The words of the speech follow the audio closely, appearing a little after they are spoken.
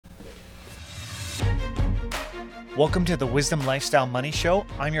Welcome to the Wisdom Lifestyle Money Show.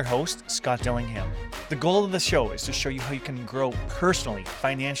 I'm your host, Scott Dillingham. The goal of the show is to show you how you can grow personally,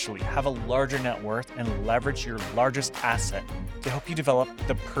 financially, have a larger net worth, and leverage your largest asset to help you develop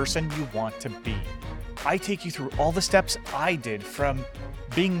the person you want to be. I take you through all the steps I did from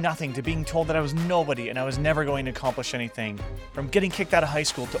being nothing to being told that I was nobody and I was never going to accomplish anything, from getting kicked out of high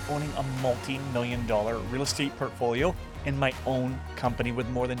school to owning a multi-million-dollar real estate portfolio in my own company with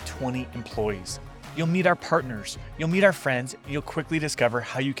more than 20 employees. You'll meet our partners, you'll meet our friends, and you'll quickly discover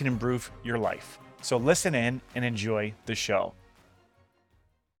how you can improve your life. So listen in and enjoy the show.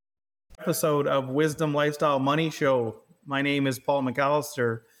 Episode of Wisdom Lifestyle Money Show. My name is Paul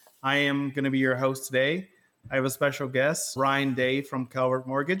McAllister. I am going to be your host today. I have a special guest, Ryan Day from Calvert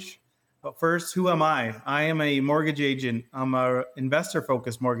Mortgage. But first, who am I? I am a mortgage agent. I'm an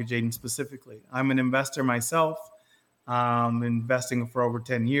investor-focused mortgage agent specifically. I'm an investor myself, investing for over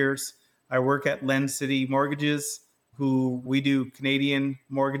 10 years. I work at Lend City Mortgages, who we do Canadian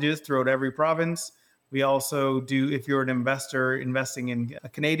mortgages throughout every province. We also do, if you're an investor investing in a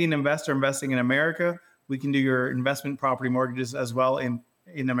Canadian investor investing in America, we can do your investment property mortgages as well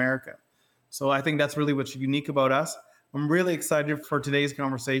in America. So I think that's really what's unique about us. I'm really excited for today's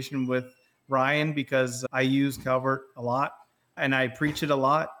conversation with Ryan because I use Calvert a lot and I preach it a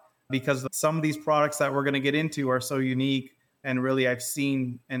lot because some of these products that we're going to get into are so unique. And really, I've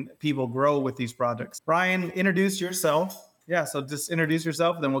seen and people grow with these products. Ryan, introduce yourself. Yeah, so just introduce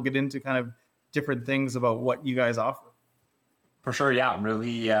yourself, then we'll get into kind of different things about what you guys offer. For sure, yeah.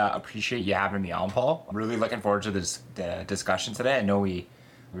 Really appreciate you having me on, Paul. I'm really looking forward to the discussion today. I know we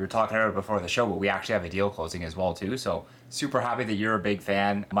were talking about it before the show, but we actually have a deal closing as well, too. So super happy that you're a big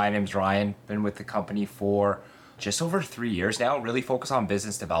fan. My name's Ryan. Been with the company for just over 3 years now. Really focus on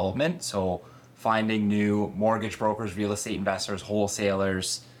business development. So finding new mortgage brokers, real estate investors,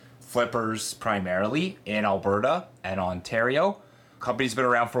 wholesalers, flippers primarily in Alberta and Ontario. Company's been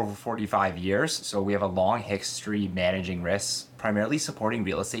around for over 45 years, so we have a long history managing risks, primarily supporting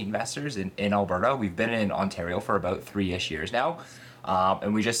real estate investors in Alberta. We've been in Ontario for about 3-ish years now,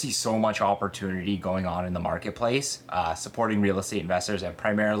 and we just see so much opportunity going on in the marketplace, supporting real estate investors and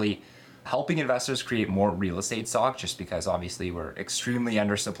primarily helping investors create more real estate stock, just because obviously we're extremely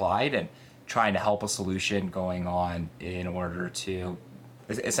undersupplied and trying to help a solution going on in order to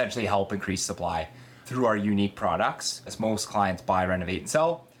essentially help increase supply through our unique products, as most clients buy, renovate, and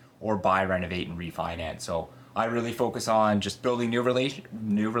sell, or buy, renovate, and refinance. So I really focus on just building new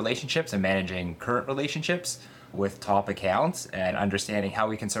relationships and managing current relationships with top accounts and understanding how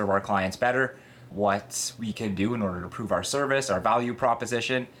we can serve our clients better, what we can do in order to improve our service, our value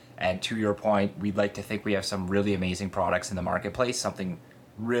proposition. And to your point, we'd like to think we have some really amazing products in the marketplace, something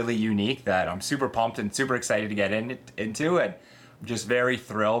really unique that I'm super pumped and super excited to get into, and I'm just very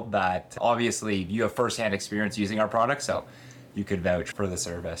thrilled that obviously you have firsthand experience using our products, so you could vouch for the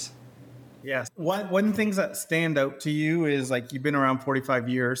service. Yes. One things that stand out to you is like you've been around 45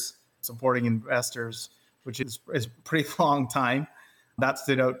 years supporting investors, which is a pretty long time. That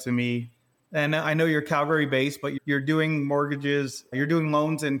stood out to me. And I know you're Calgary based, but you're doing mortgages, you're doing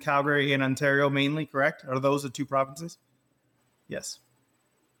loans in Calgary and Ontario mainly, correct? Are those the two provinces? Yes.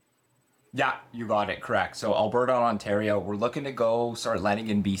 Yeah, you got it. Correct. So Alberta and Ontario, we're looking to go start lending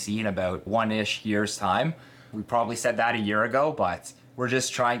in BC in about 1-ish year's time. We probably said that a year ago, but we're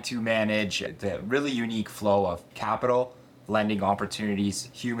just trying to manage the really unique flow of capital, lending opportunities,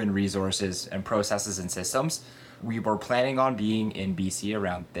 human resources, and processes and systems. We were planning on being in BC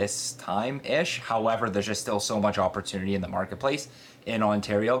around this time-ish. However, there's just still so much opportunity in the marketplace in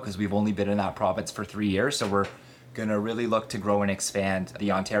Ontario because we've only been in that province for 3 years. So we're going to really look to grow and expand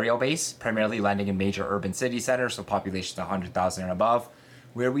the Ontario base, primarily lending in major urban city centers, so populations 100,000 and above.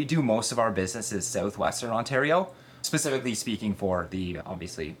 Where we do most of our business is southwestern Ontario, specifically speaking for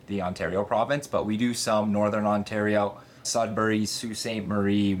obviously the Ontario province, but we do some northern Ontario, Sudbury, Sault Ste.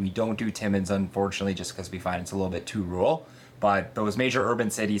 Marie. We don't do Timmins, unfortunately, just because we find it's a little bit too rural. But those major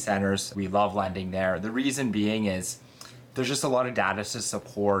urban city centers, we love lending there. The reason being is there's just a lot of data to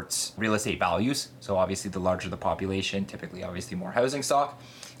support real estate values. So obviously the larger the population, typically obviously more housing stock.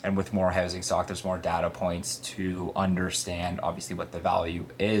 And with more housing stock, there's more data points to understand obviously what the value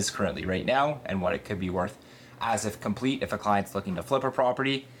is currently right now and what it could be worth as if complete if a client's looking to flip a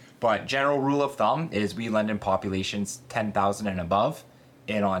property. But general rule of thumb is we lend in populations 10,000 and above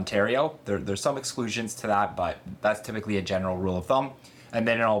in Ontario. There's some exclusions to that, but that's typically a general rule of thumb. And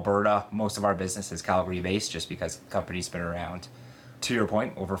then in Alberta, most of our business is Calgary based just because the company's been around, to your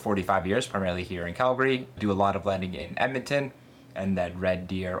point, over 45 years, primarily here in Calgary. Do a lot of lending in Edmonton and then Red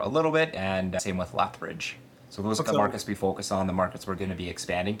Deer a little bit, and same with Lethbridge. So those are the markets we focus on, the markets we're going to be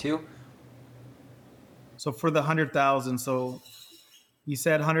expanding to. So for the 100,000, so you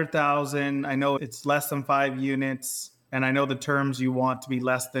said 100,000. I know it's less than 5 units, and I know the terms you want to be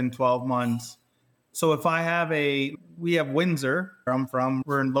less than 12 months. So if we have Windsor, where I'm from,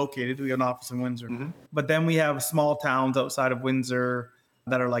 located, we have an office in Windsor. But then we have small towns outside of Windsor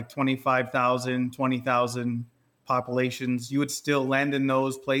that are like 25,000, 20,000 populations. You would still lend in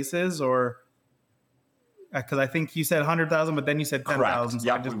those places, or because I think you said 100,000, but then you said 10,000. So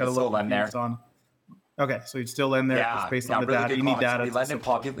Yeah, I just we got a would still little lend there. confused on. Okay, so you'd still lend there just based on the really data. good You need comments. data. We lend in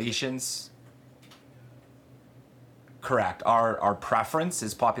populations. Correct. Our preference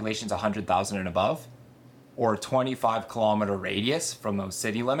is populations 100,000 and above, or a 25-kilometer radius from those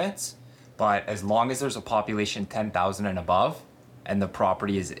city limits. But as long as there's a population 10,000 and above, and the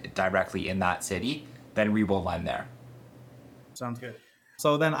property is directly in that city, then we will lend there. Sounds good.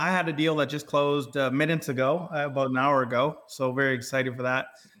 So then I had a deal that just closed minutes ago, about an hour ago. So very excited for that.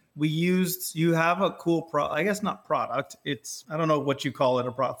 You have a cool I guess not product. I don't know what you call it,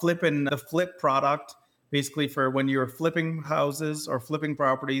 the flip product, basically for when you're flipping houses or flipping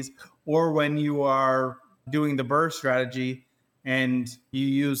properties, or when you are doing the BRRRR strategy and you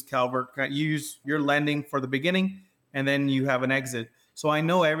use Calvert, you're lending for the beginning and then you have an exit. So I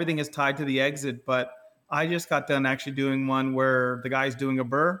know everything is tied to the exit, but I just got done actually doing one where the guy's doing a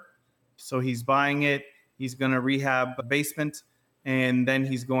BRRRR. So he's buying it. He's going to rehab a basement, and then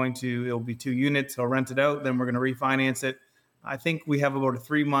it'll be 2 units. He'll rent it out. Then we're going to refinance it. I think we have about a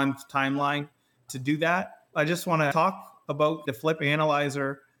 3-month timeline to do that. I just want to talk about the flip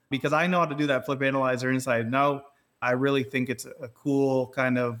analyzer because I know how to do that flip analyzer inside. No, I really think it's a cool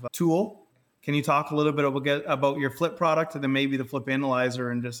kind of tool. Can you talk a little bit about your flip product and then maybe the flip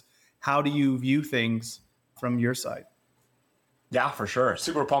analyzer, and just how do you view things from your side? Yeah, for sure.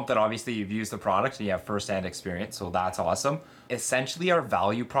 Super pumped that obviously you've used the product and you have firsthand experience. So that's awesome. Essentially, our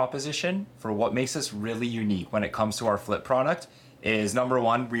value proposition for what makes us really unique when it comes to our flip product is, number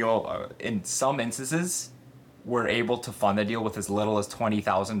one, in some instances, we're able to fund the deal with as little as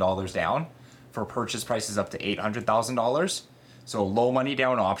 $20,000 down for purchase prices up to $800,000. So low money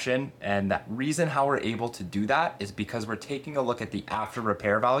down option. And that reason how we're able to do that is because we're taking a look at the after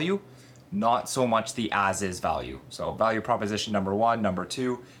repair value, not so much the as-is value. So value proposition number one. Number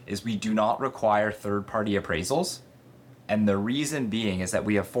two is we do not require third-party appraisals. And the reason being is that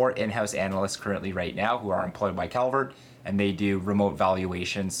we have 4 in-house analysts currently right now who are employed by Calvert, and they do remote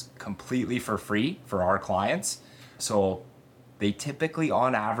valuations completely for free for our clients. So they typically,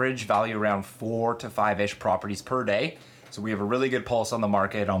 on average, value around 4 to 5-ish properties per day. So we have a really good pulse on the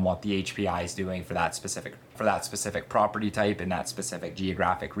market on what the HPI is doing for that specific property type in that specific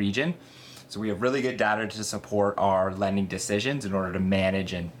geographic region. So we have really good data to support our lending decisions in order to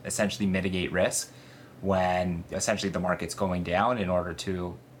manage and essentially mitigate risk when essentially the market's going down, in order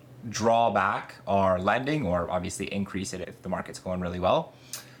to draw back our lending or obviously increase it if the market's going really well.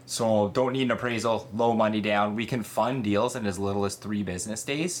 So don't need an appraisal, low money down. We can fund deals in as little as 3 business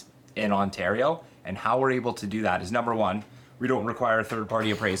days in Ontario. And how we're able to do that is, number one, we don't require a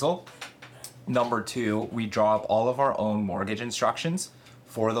third-party appraisal. Number two, we draw up all of our own mortgage instructions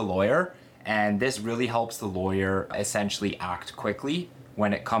for the lawyer. And this really helps the lawyer essentially act quickly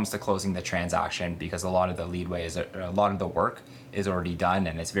when it comes to closing the transaction, because a lot of the work is already done,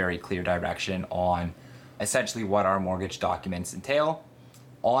 and it's very clear direction on essentially what our mortgage documents entail.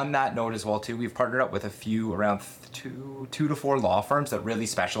 On that note as well too, we've partnered up with a few, around 2 to 4 law firms that really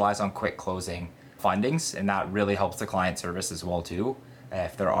specialize on quick closing fundings, and that really helps the client service as well too.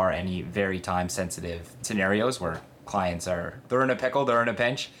 If there are any very time sensitive scenarios where clients they're in a pickle, they're in a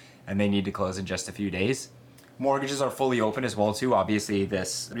pinch, and they need to close in just a few days. Mortgages are fully open as well too. Obviously,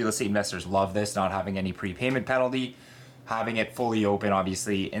 real estate investors love this, not having any prepayment penalty. Having it fully open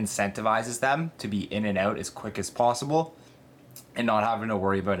obviously incentivizes them to be in and out as quick as possible, and not having to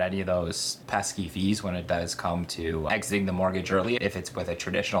worry about any of those pesky fees when it does come to exiting the mortgage early if it's with a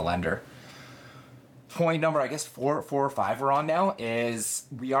traditional lender. Point number, I guess 4 or 5 we're on now, is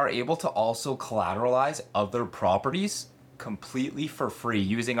we are able to also collateralize other properties completely for free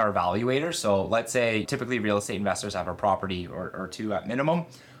using our valuator. So let's say typically real estate investors have a property or 2 at minimum.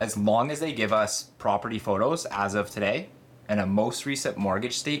 As long as they give us property photos as of today and a most recent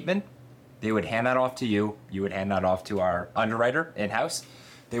mortgage statement, they would hand that off to you. You would hand that off to our underwriter in-house.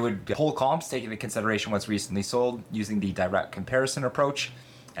 They would pull comps, take into consideration what's recently sold using the direct comparison approach,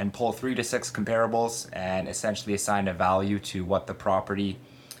 and pull 3 to 6 comparables and essentially assign a value to what the property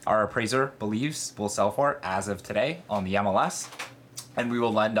our appraiser believes will sell for as of today on the MLS. And we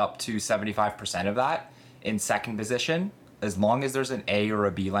will lend up to 75% of that in second position as long as there's an A or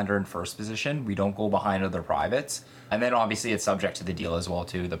a B lender in first position, we don't go behind other privates. And then obviously it's subject to the deal as well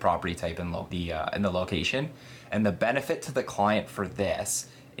too, the property type and the location. And the benefit to the client for this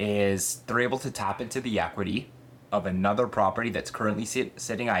is they're able to tap into the equity of another property that's currently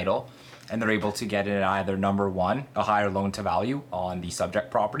sitting idle, and they're able to get in either number one, a higher loan to value on the subject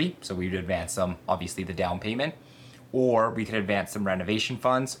property. So we would advance them, obviously the down payment, or we could advance some renovation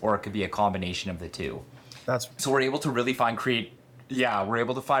funds, or it could be a combination of the two. So we're able to really we're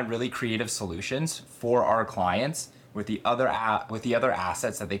able to find really creative solutions for our clients with the other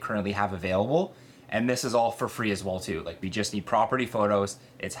assets that they currently have available. And this is all for free as well too. Like, we just need property photos.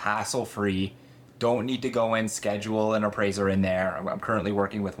 It's hassle free. Don't need to go in, schedule an appraiser in there. I'm currently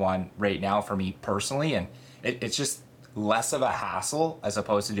working with one right now for me personally, and it's just less of a hassle as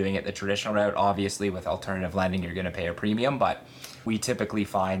opposed to doing it the traditional route. Obviously, with alternative lending, you're going to pay a premium, but we typically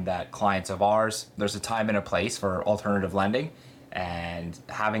find that clients of ours, there's a time and a place for alternative lending, and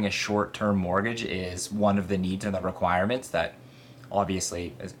having a short-term mortgage is one of the needs and the requirements that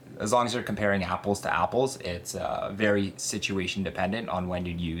obviously, as long as you're comparing apples to apples, it's very situation dependent on when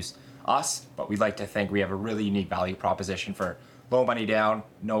you'd use us. But we'd like to think we have a really unique value proposition for low money down,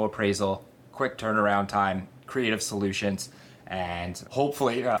 no appraisal, quick turnaround time, creative solutions, and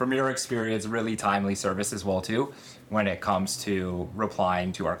hopefully from your experience, really timely service as well too when it comes to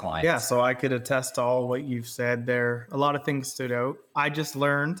replying to our clients. Yeah, so I could attest to all what you've said there. A lot of things stood out. I just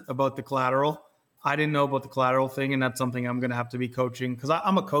learned about the collateral. I didn't know about the collateral thing, and that's something I'm going to have to be coaching, because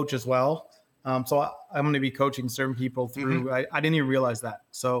I'm a coach as well. I'm going to be coaching certain people through. I didn't even realize that.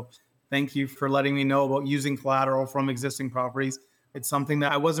 So thank you for letting me know about using collateral from existing properties. It's something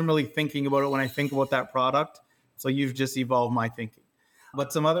that I wasn't really thinking about it when I think about that product. So you've just evolved my thinking.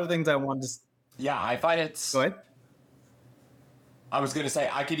 But some other things I wanted to... Yeah, I find it's... Go ahead. I was going to say,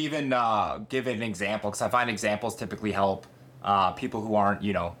 I could even give an example, because I find examples typically help people who aren't,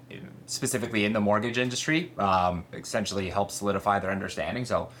 specifically in the mortgage industry, essentially help solidify their understanding.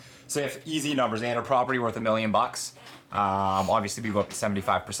 So if easy numbers, they had a property worth $1 million. Obviously, we go up to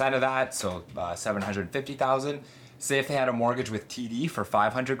 75% of that, so $750,000. Say if they had a mortgage with TD for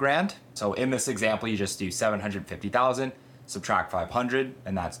 $500,000. So in this example, you just do $750,000, subtract 500,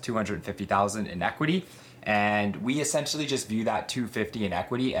 and that's $250,000 in equity. And we essentially just view that $250,000 in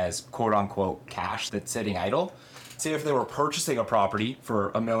equity as quote unquote cash that's sitting idle. Say if they were purchasing a property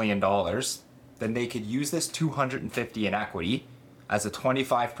for $1 million, then they could use this $250,000 in equity as a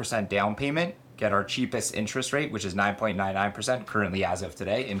 25% down payment, get our cheapest interest rate, which is 9.99% currently as of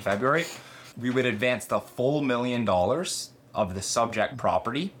today in February. We would advance the full $1 million of the subject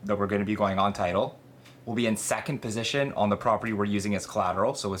property that we're going to be going on title. We'll be in second position on the property we're using as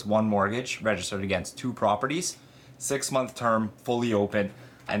collateral. So it's one mortgage registered against two properties, 6-month term, fully open,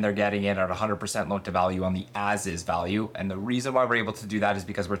 and they're getting in at 100% loan to value on the as-is value. And the reason why we're able to do that is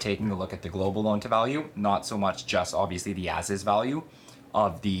because we're taking a look at the global loan to value, not so much just obviously the as-is value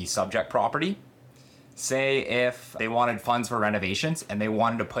of the subject property. Say if they wanted funds for renovations and they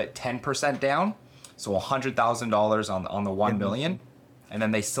wanted to put 10% down, so $100,000 on the $1 million, and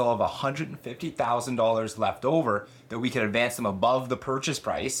then they still have $150,000 left over that we could advance them above the purchase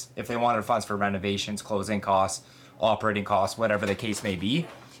price if they wanted funds for renovations, closing costs, operating costs, whatever the case may be,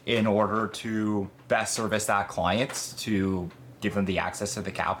 in order to best service that client, to give them the access to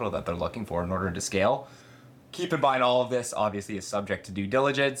the capital that they're looking for in order to scale. Keep in mind, all of this obviously is subject to due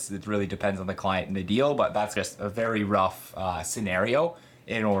diligence. It really depends on the client and the deal, but that's just a very rough scenario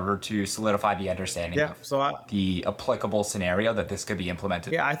in order to solidify the understanding of the applicable scenario that this could be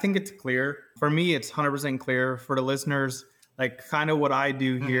implemented. Yeah, I think it's clear. For me, it's 100% clear. For the listeners, like kind of what I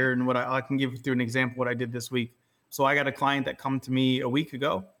do here and what I can give you an example what I did this week. So I got a client that come to me a week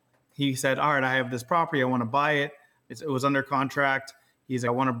ago. He said, all right, I have this property. I want to buy it. It was under contract. He's like,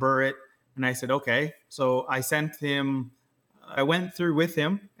 I want to BRRRR it. And I said, okay. So I went through with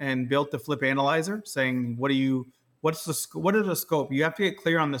him and built the flip analyzer saying, what is the scope? You have to get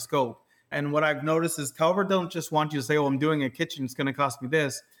clear on the scope. And what I've noticed is Calvert don't just want you to say, oh, I'm doing a kitchen. It's going to cost me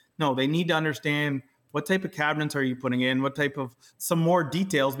this. No, they need to understand what type of cabinets are you putting in, what type of some more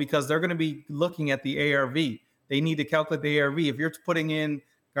details, because they're going to be looking at the ARV. They need to calculate the ARV. If you're putting in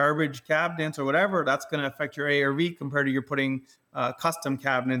garbage cabinets or whatever, that's going to affect your ARV compared to you're putting custom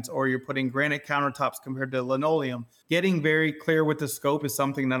cabinets or you're putting granite countertops compared to linoleum. Getting very clear with the scope is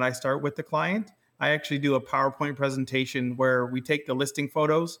something that I start with the client. I actually do a PowerPoint presentation where we take the listing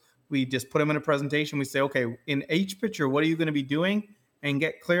photos, we just put them in a presentation. We say, okay, in each picture, what are you going to be doing? And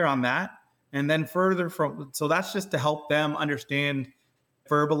get clear on that. And then so that's just to help them understand,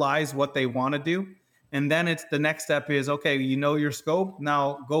 verbalize what they want to do. And then it's the next step is, okay, you know your scope.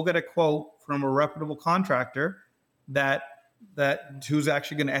 Now go get a quote from a reputable contractor that that who's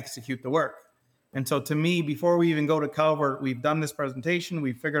actually going to execute the work. And so to me, before we even go to Calvert, we've done this presentation,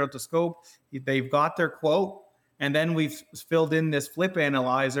 we've figured out the scope, they've got their quote, and then we've filled in this flip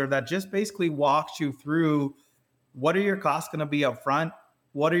analyzer that just basically walks you through what are your costs going to be up front,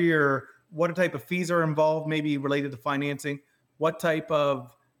 what type of fees are involved, maybe related to financing, what type of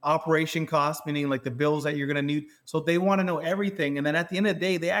operation costs, meaning like the bills that you're going to need. So they want to know everything. And then at the end of the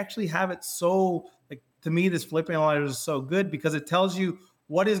day, they actually have it so, like, to me, this flip analyzer is so good because it tells you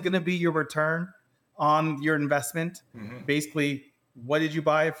what is going to be your return on your investment. Mm-hmm. Basically, what did you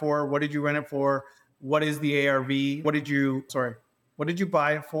buy it for? What did you rent it for? What is the ARV? What did you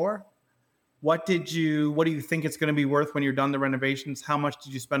buy it for? What do you think it's going to be worth when you're done the renovations? How much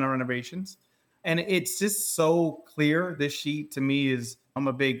did you spend on renovations? And it's just so clear. This sheet to me is, I'm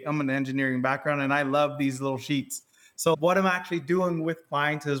an engineering background and I love these little sheets. So what I'm actually doing with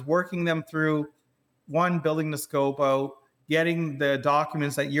clients is working them through, one, building the scope out, getting the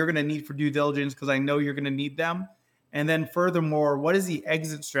documents that you're going to need for due diligence, because I know you're going to need them. And then furthermore, what is the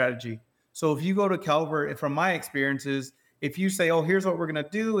exit strategy? So if you go to Calvert, from my experiences, if you say, oh, here's what we're going to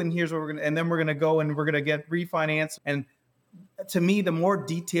do, and here's what we're going to, and then we're going to go and we're going to get refinanced. And to me, the more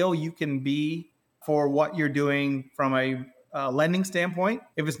detail you can be for what you're doing from a lending standpoint,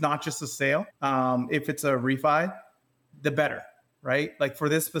 if it's not just a sale, if it's a refi, the better, right? Like for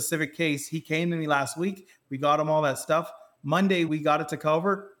this specific case, he came to me last week. We got him all that stuff. Monday, we got it to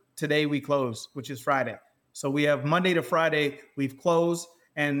Calvert. Today we close, which is Friday. So we have Monday to Friday, we've closed.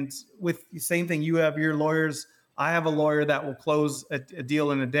 And with the same thing, you have your lawyers. I have a lawyer that will close a deal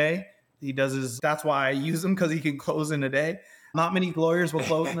in a day. That's why I use him, because he can close in a day. Not many lawyers will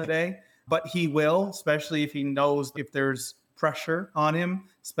close in a day, but he will, especially if he knows if there's pressure on him,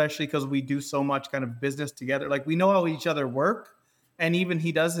 especially because we do so much kind of business together. Like, we know how each other work. And even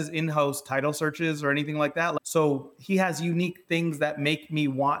he does his in-house title searches or anything like that. So he has unique things that make me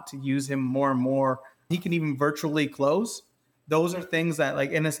want to use him more and more. He can even virtually close. Those are things that,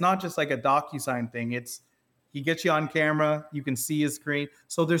 like, and it's not just like a DocuSign thing. He gets you on camera, you can see his screen.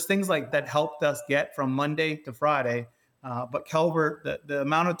 So there's things like that helped us get from Monday to Friday. But Calvert, the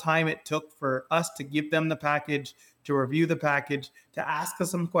amount of time it took for us to give them the package, to review the package, to ask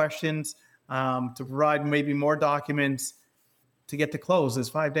us some questions, to provide maybe more documents, to get to close is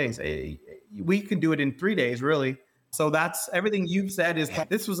 5 days. We can do it in 3 days, really. So that's everything you've said.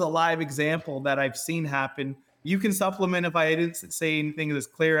 This was a live example that I've seen happen. You can supplement if I didn't say anything as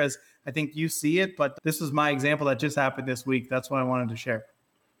clear as I think you see it, but this is my example that just happened this week. That's what I wanted to share.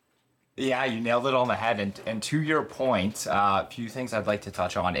 Yeah, you nailed it on the head. And to your point, a few things I'd like to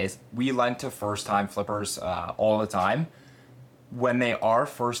touch on is we lend to first-time flippers all the time. When they are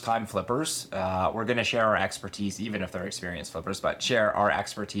first-time flippers, we're going to share our expertise, even if they're experienced flippers, but share our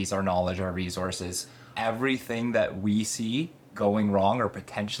expertise, our knowledge, our resources. Everything that we see going wrong or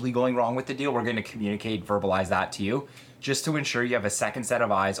potentially going wrong with the deal, we're going to communicate, verbalize that to you, just to ensure you have a second set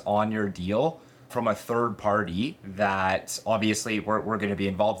of eyes on your deal from a third party that obviously we're going to be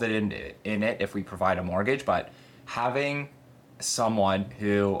involved in it if we provide a mortgage, but having someone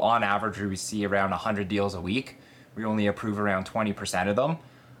who on average we see around 100 deals a week, we only approve around 20% of them.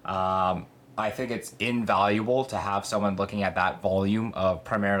 I think it's invaluable to have someone looking at that volume of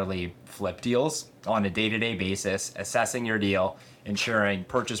primarily flip deals on a day-to-day basis, assessing your deal, ensuring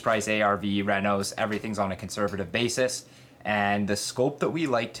purchase price, ARV, renos, everything's on a conservative basis. And the scope that we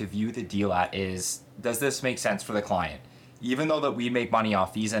like to view the deal at is, does this make sense for the client? Even though that we make money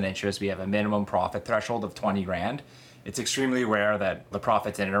off fees and interest, we have a minimum profit threshold of 20 grand. It's extremely rare that the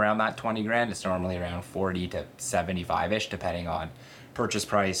profit's in and around that 20 grand. It's normally around 40 to 75-ish, depending on purchase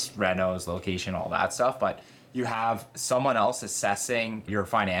price, renos, location, all that stuff. But you have someone else assessing your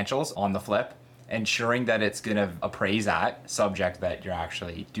financials on the flip, ensuring that it's going to appraise at, subject that you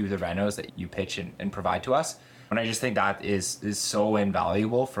actually do the renos that you pitch and provide to us. And I just think that is so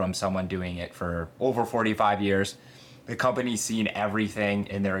invaluable from someone doing it for over 45 years. The company's seen everything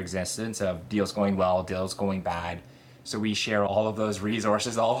in their existence of deals going well, deals going bad. So we share all of those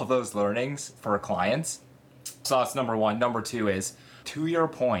resources, all of those learnings for clients. So that's number one. Number two is, to your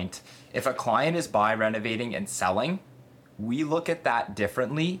point, if a client is buy, renovating, and selling, we look at that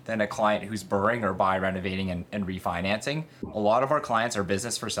differently than a client who's burring or buy, renovating, and refinancing. A lot of our clients are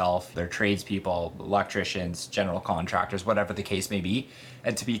business for self. They're tradespeople, electricians, general contractors, whatever the case may be.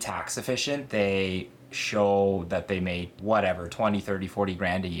 And to be tax efficient, they show that they made 20, 30, 40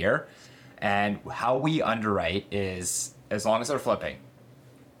 grand a year. And how we underwrite is, as long as they're flipping,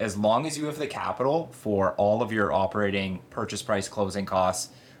 as long as you have the capital for all of your operating purchase price, closing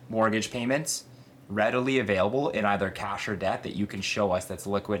costs, mortgage payments readily available in either cash or debt that you can show us that's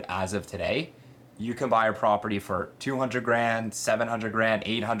liquid as of today, You can buy a property for 200 grand, 700 grand,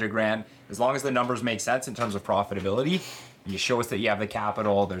 800 grand. As long as the numbers make sense in terms of profitability, you show us that you have the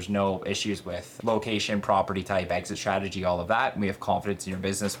capital, there's no issues with location, property type, exit strategy, all of that. And we have confidence in your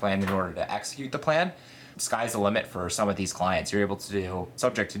business plan in order to execute the plan. Sky's the limit for some of these clients. You're able to do,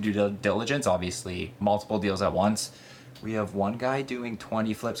 subject to due diligence, obviously, multiple deals at once. We have one guy doing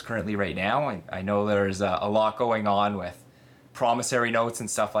 20 flips currently right now. I know there's a lot going on with promissory notes and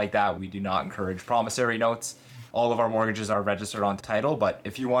stuff like that. We do not encourage promissory notes. All of our mortgages are registered on title, but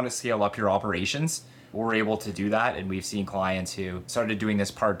if you want to scale up your operations, we're able to do that. And we've seen clients who started doing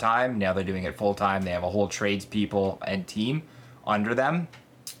this part-time. Now they're doing it full-time. They have a whole tradespeople and team under them.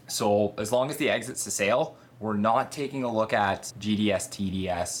 So as long as the exit's a sale, we're not taking a look at GDS,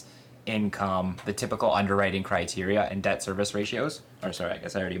 TDS, income, the typical underwriting criteria and debt service ratios. Or sorry, I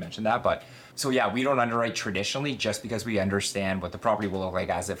guess I already mentioned that. But so yeah, we don't underwrite traditionally just because we understand what the property will look like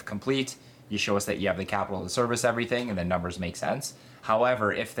as if complete. You show us that you have the capital to service everything and the numbers make sense.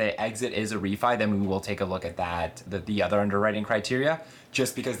 However, if the exit is a refi, then we will take a look at that, the other underwriting criteria,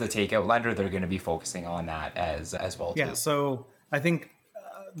 just because the takeout lender, they're going to be focusing on that as well. Yeah. Too. So I think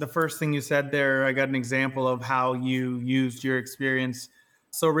the first thing you said there, I got an example of how you used your experience.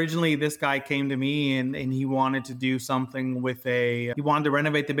 So originally this guy came to me and he wanted to do something with he wanted to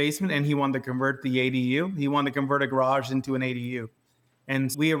renovate the basement and he wanted to convert the ADU. He wanted to convert a garage into an ADU.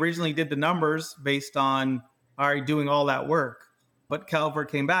 And we originally did the numbers based on doing all that work. But Calvert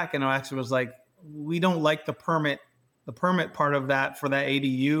came back and actually was like, we don't like the permit. The permit part of that for that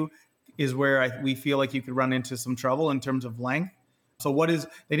ADU is where we feel like you could run into some trouble in terms of length. So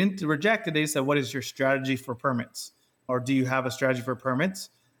they didn't reject it. They said, what is your strategy for permits? Or do you have a strategy for permits?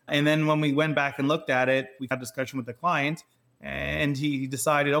 And then when we went back and looked at it, we had a discussion with the client and he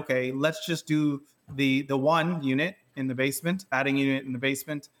decided, okay, let's just do the one unit in the basement, adding a unit in the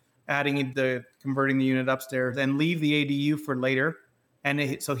basement, converting the unit upstairs and leave the ADU for later.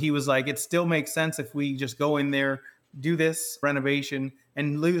 And so he was like, it still makes sense if we just go in there, do this renovation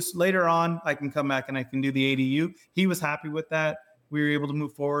and later on, I can come back and I can do the ADU. He was happy with that. We were able to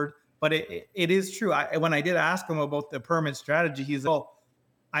move forward. But it is true. When I did ask him about the permit strategy, he's like, oh,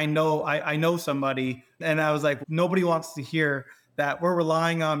 I know somebody. And I was like, nobody wants to hear that we're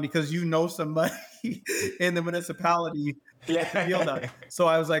relying on because you know somebody in the municipality to get the deal done. So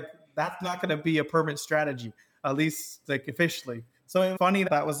I was like, that's not going to be a permit strategy, at least like officially. So it's funny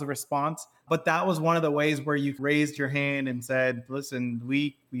that was the response. But that was one of the ways where you raised your hand and said, listen,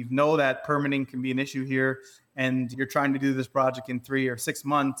 we know that permitting can be an issue here. And you're trying to do this project in 3 or 6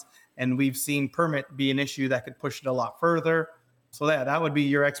 months. And we've seen permit be an issue that could push it a lot further. So that would be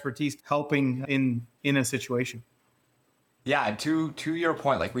your expertise helping in a situation. Yeah, and to your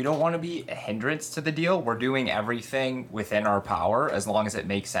point, like we don't want to be a hindrance to the deal. We're doing everything within our power as long as it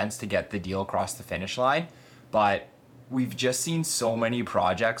makes sense to get the deal across the finish line. But we've just seen so many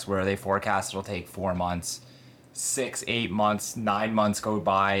projects where they forecast it'll take 4 months, 6, 8 months, 9 months go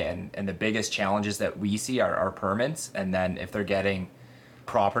by, and the biggest challenges that we see are permits. And then if they're getting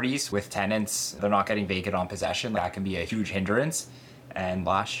properties with tenants, they're not getting vacant on possession, that can be a huge hindrance. And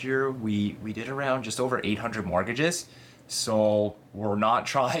last year we did around just over 800 mortgages. So we're not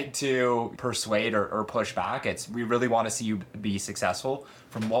trying to persuade or push back. We really want to see you be successful.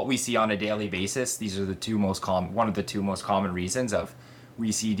 From what we see on a daily basis, these are one of the two most common reasons of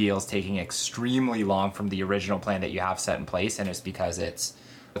we see deals taking extremely long from the original plan that you have set in place, and it's because it's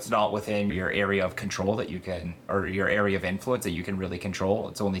not within your area of control that you can, or your area of influence that you can really control.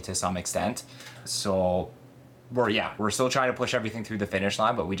 It's only to some extent. So we're still trying to push everything through the finish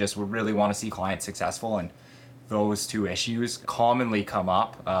line, but we really want to see clients successful. And those two issues commonly come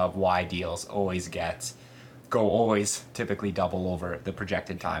up of why deals always typically double over the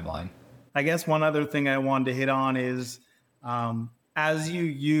projected timeline. I guess one other thing I wanted to hit on is as you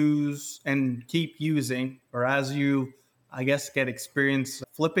use and keep using, or as you, I guess, get experience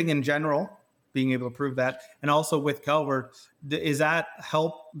flipping in general, being able to prove that, and also with Calvert, is that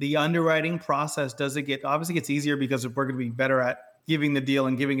help the underwriting process? Does it obviously gets easier because we're going to be better at giving the deal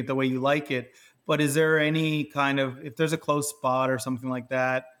and giving it the way you like it. But is there any kind of, if there's a close spot or something like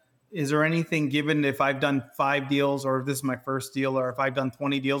that, is there anything given if I've done 5 deals or if this is my first deal or if I've done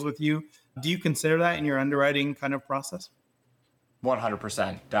 20 deals with you, do you consider that in your underwriting kind of process?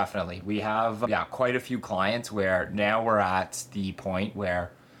 100%, definitely. We have quite a few clients where now we're at the point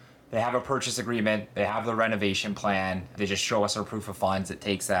where they have a purchase agreement, they have the renovation plan, they just show us our proof of funds. It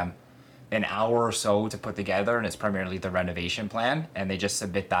takes them an hour or so to put together, and it's primarily the renovation plan, and they just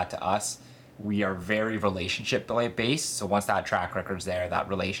submit that to us. We are very relationship based, so once that track record's there, that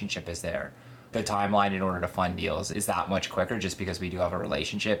relationship is there, the timeline in order to fund deals is that much quicker just because we do have a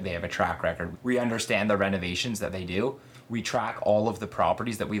relationship. They have a track record. We understand the renovations that they do. We track all of the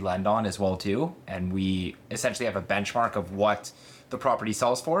properties that we lend on as well too. And we essentially have a benchmark of what the property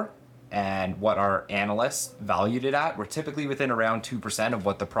sells for and what our analysts valued it at. We're typically within around 2% of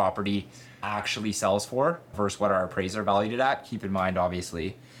what the property actually sells for versus what our appraiser valued it at. Keep in mind,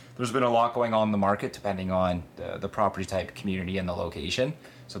 obviously, there's been a lot going on in the market depending on the property type, community, and the location.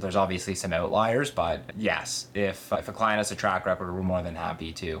 So there's obviously some outliers, but yes, if a client has a track record, we're more than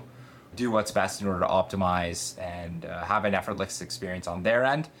happy to do what's best in order to optimize and have an effortless experience on their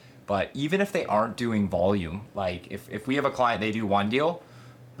end. But even if they aren't doing volume, like if we have a client, they do one deal,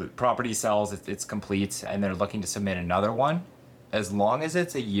 the property sells, it's complete, and they're looking to submit another one, as long as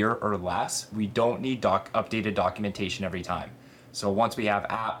it's a year or less, we don't need updated documentation every time. So once we have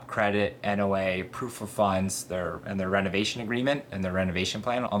app, credit, NOA, proof of funds, their renovation agreement and their renovation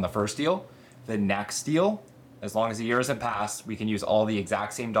plan on the first deal, the next deal, as long as a year hasn't passed, we can use all the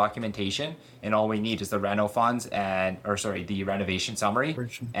exact same documentation, and all we need is the the renovation summary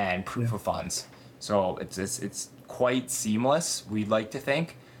and proof of funds. So it's quite seamless, we'd like to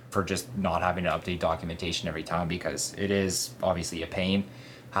think, for just not having to update documentation every time, because it is obviously a pain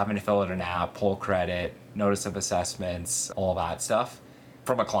having to fill out an app, pull credit, notice of assessments, all that stuff.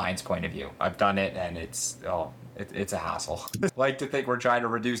 From a client's point of view, I've done it, and it's a hassle. Like to think we're trying to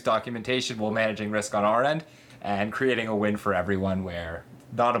reduce documentation while managing risk on our end and creating a win for everyone, where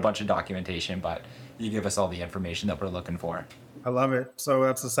not a bunch of documentation, but you give us all the information that we're looking for. I love it. So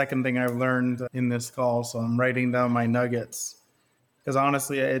that's the second thing I've learned in this call. So I'm writing down my nuggets. Because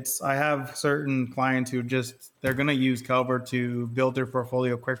honestly, I have certain clients who they're going to use Calvert to build their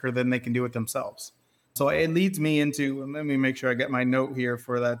portfolio quicker than they can do it themselves. So it leads me into, let me make sure I get my note here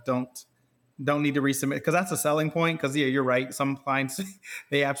for that. Don't need to resubmit, because that's a selling point. Because yeah, you're right. Some clients,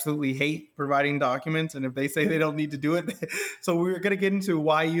 they absolutely hate providing documents. And if they say they don't need to do it, so we're going to get into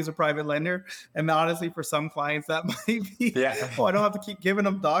why use a private lender. And honestly, for some clients, that might be, I don't have to keep giving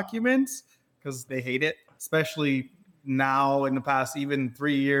them documents, because they hate it, especially now in the past, even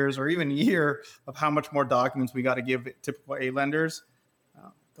 3 years or even a year, of how much more documents we got to give typical A lenders.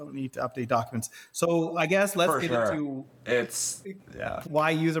 Don't need to update documents. So I guess let's get into why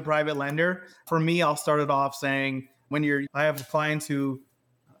use a private lender. For me, I'll start it off saying I have clients who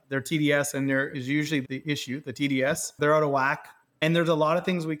their TDS, and there is usually the issue, the TDS, they're out of whack. And there's a lot of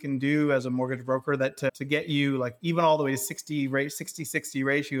things we can do as a mortgage broker that to get you like even all the way to 60-60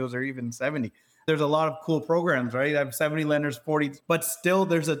 ratios, or even 70. There's a lot of cool programs, right? I have 70 lenders, 40, but still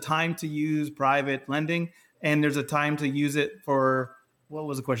there's a time to use private lending, and there's a time to use it for, what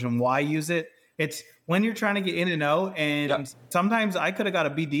was the question? Why use it? It's when you're trying to get in and out. And sometimes I could have got a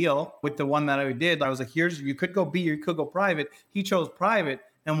B deal with the one that I did. I was like, you could go B or you could go private. He chose private.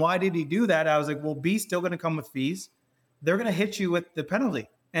 And why did he do that? I was like, well, B's still going to come with fees. They're going to hit you with the penalty.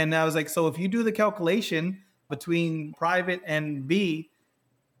 And I was like, so if you do the calculation between private and B,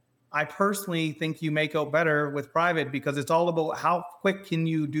 I personally think you make out better with private, because it's all about how quick can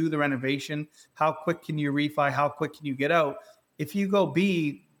you do the renovation, how quick can you refi, how quick can you get out. If you go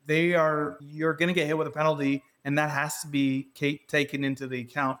B, you're going to get hit with a penalty, and that has to be taken into the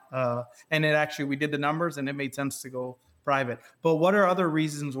account. And we did the numbers, and it made sense to go private. But what are other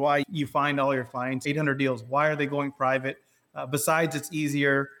reasons why you find all your clients 800 deals? Why are they going private? Besides, it's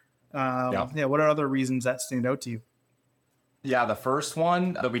easier. What are other reasons that stand out to you? Yeah, the first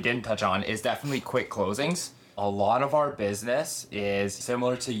one that we didn't touch on is definitely quick closings. A lot of our business is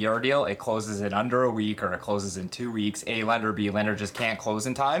similar to your deal. It closes in under a week, or it closes in 2 weeks. A lender, B lender just can't close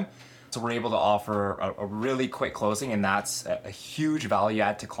in time. So we're able to offer a really quick closing, and that's a huge value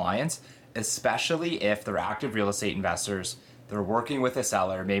add to clients, especially if they're active real estate investors. They're working with a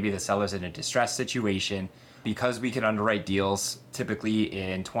seller. Maybe the seller's in a distressed situation. Because we can underwrite deals typically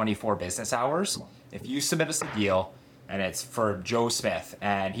in 24 business hours, if you submit us a deal, and it's for Joe Smith,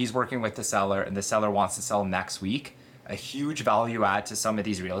 and he's working with the seller, and the seller wants to sell next week, a huge value add to some of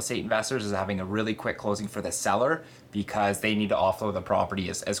these real estate investors is having a really quick closing for the seller, because they need to offload the property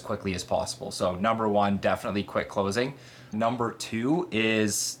as quickly as possible. So number one, definitely quick closing. Number two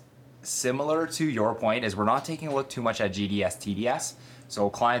is similar to your point, is we're not taking a look too much at GDS, TDS. So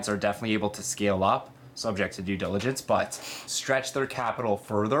clients are definitely able to scale up, subject to due diligence, but stretch their capital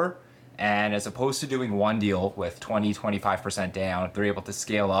further. And as opposed to doing one deal with 20-25% down, they're able to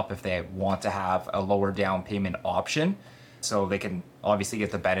scale up if they want to have a lower down payment option. So they can obviously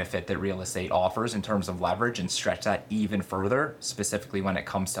get the benefit that real estate offers in terms of leverage, and stretch that even further, specifically when it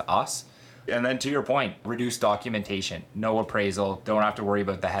comes to us. And then to your point, reduce documentation, no appraisal, don't have to worry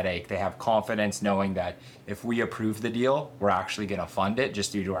about the headache. They have confidence knowing that if we approve the deal, we're actually going to fund it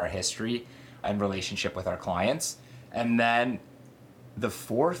just due to our history. and relationship with our clients. And then the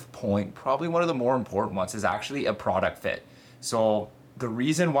fourth point, probably one of the more important ones, is actually a product fit. So the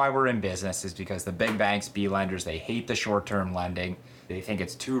reason why we're in business is because the big banks, B lenders, they hate the short-term lending. They think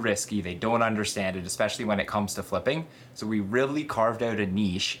it's too risky. They don't understand it, especially when it comes to flipping. So we really carved out a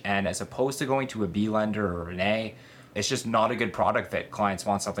niche. And as opposed to going to a B lender or an A, it's just not a good product fit. Clients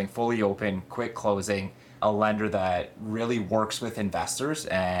want something fully open, quick closing, a lender that really works with investors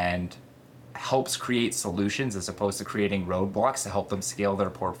and helps create solutions as opposed to creating roadblocks to help them scale their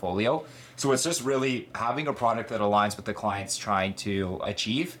portfolio. So it's just really having a product that aligns with the clients trying to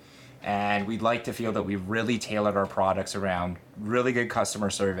achieve. And we'd like to feel that we've really tailored our products around really good customer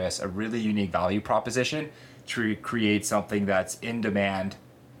service, a really unique value proposition to create something that's in demand,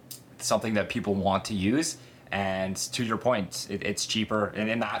 something that people want to use. And to your point, it's cheaper and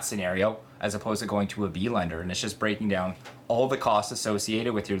in that scenario as opposed to going to a B lender. And it's just breaking down all the costs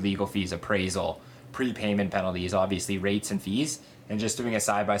associated with your legal fees, appraisal, prepayment penalties, obviously rates and fees, and just doing a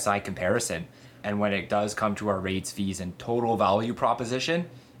side-by-side comparison. And when it does come to our rates, fees, and total value proposition,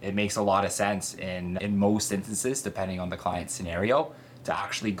 it makes a lot of sense in most instances, depending on the client scenario, to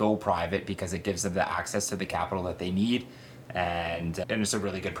actually go private because it gives them the access to the capital that they need. And it's a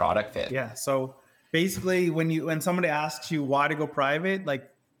really good product fit. Yeah. So basically when somebody asks you why to go private, like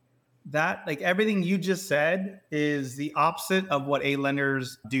everything you just said is the opposite of what A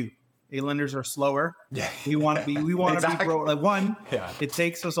lenders do. A lenders are slower. Yeah. We want to be Exactly. broke. Like one, Yeah. It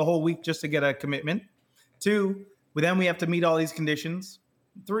takes us a whole week just to get a commitment. Two, then we have to meet all these conditions.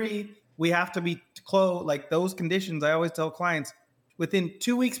 Three, we have to be close. Like those conditions, I always tell clients, within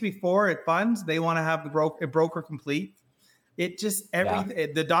 2 weeks before it funds, they want to have a broker complete. It just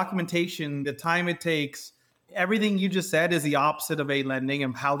the documentation, the time it takes, everything you just said is the opposite of A lending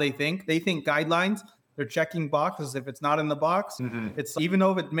and how they think. They think guidelines. They're checking boxes. If it's not in the box, it's even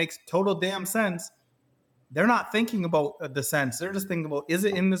though it makes total damn sense, they're not thinking about the sense. They're just thinking about, is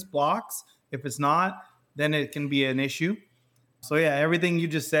it in this box? If it's not, then it can be an issue. So yeah, everything you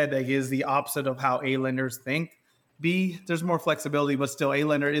just said like is the opposite of how A lenders think. B, there's more flexibility, but still A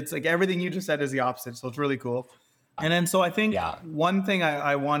lender, it's like everything you just said is the opposite. So it's really cool. And then so I think one thing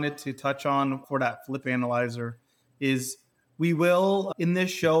I wanted to touch on for that flip analyzer is we will in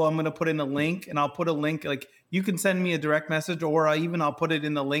this show, I'm going to put in a link and I'll put a link like you can send me a direct message or I'll put it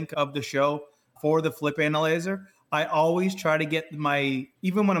in the link of the show for the flip analyzer. I always try to get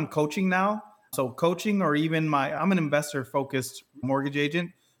even when I'm coaching now, so coaching or even I'm an investor focused mortgage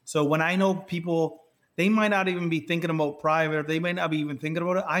agent. So when I know people, they might not even be thinking about private, they might not be even thinking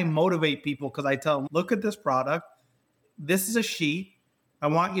about it. I motivate people because I tell them, look at this product. This is a sheet. I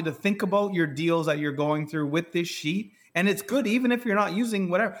want you to think about your deals that you're going through with this sheet. And it's good, even if you're not using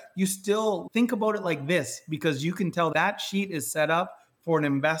whatever, you still think about it like this because you can tell that sheet is set up for an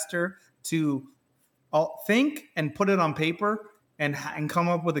investor to think and put it on paper and come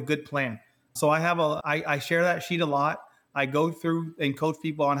up with a good plan. So I share that sheet a lot. I go through and coach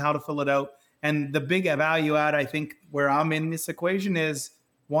people on how to fill it out. And the big value add, I think, where I'm in this equation is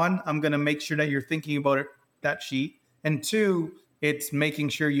one, I'm going to make sure that you're thinking about it, that sheet. And two, it's making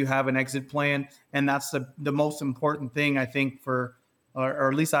sure you have an exit plan. And that's the most important thing, I think, or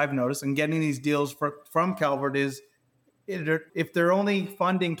at least I've noticed. And getting these deals from Calvert is if they're only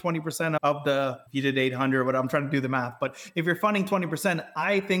funding 20% of if you did 800, but I'm trying to do the math. But if you're funding 20%,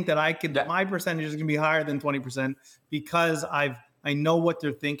 I think that my percentage is going to be higher than 20% because I know what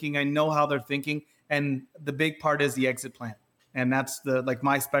they're thinking. I know how they're thinking. And the big part is the exit plan. And that's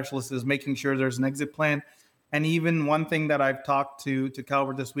my specialist is making sure there's an exit plan. And even one thing that I've talked to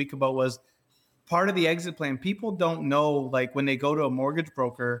Calvert this week about was part of the exit plan. People don't know, like when they go to a mortgage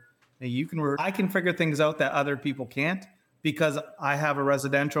broker, I can figure things out that other people can't because I have a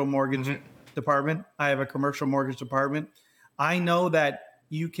residential mortgage department. I have a commercial mortgage department. I know that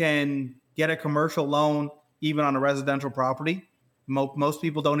you can get a commercial loan even on a residential property. Most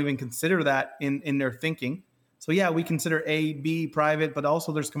people don't even consider that in their thinking. So yeah, we consider A, B private, but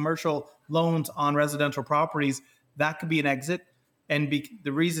also there's commercial loans on residential properties. That could be an exit. And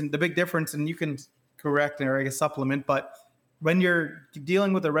the big difference, and you can correct or I guess supplement, but when you're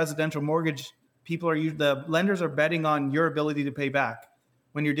dealing with a residential mortgage, the lenders are betting on your ability to pay back.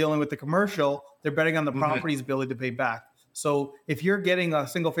 When you're dealing with the commercial, they're betting on the property's ability to pay back. So if you're getting a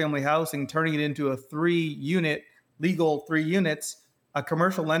single family house and turning it into a legal 3 units, a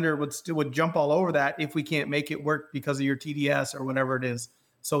commercial lender would jump all over that if we can't make it work because of your TDS or whatever it is.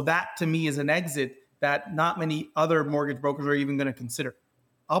 So that to me is an exit that not many other mortgage brokers are even going to consider.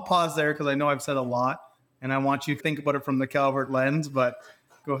 I'll pause there because I know I've said a lot and I want you to think about it from the Calvert lens, but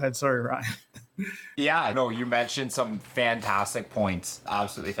go ahead. Sorry, Ryan. Yeah, no, you mentioned some fantastic points,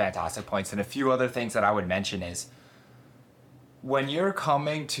 absolutely fantastic points. And a few other things that I would mention is when you're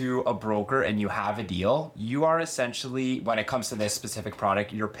coming to a broker and you have a deal, you are essentially, when it comes to this specific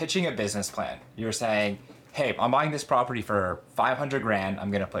product, you're pitching a business plan. You're saying, hey, I'm buying this property for 500 grand. I'm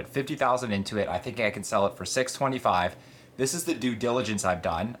going to put 50,000 into it. I think I can sell it for 625. This is the due diligence I've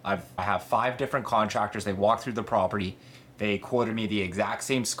done. I have 5 different contractors. They walk through the property. They quoted me the exact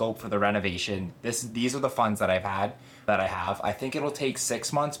same scope for the renovation. These are the funds that I have. I think it'll take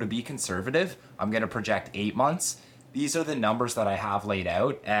 6 months to be conservative. I'm going to project 8 months. These are the numbers that I have laid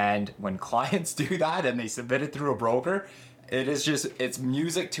out. And when clients do that and they submit it through a broker, it's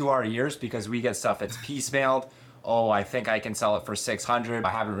music to our ears because we get stuff that's piecemealed. Oh, I think I can sell it for 600. I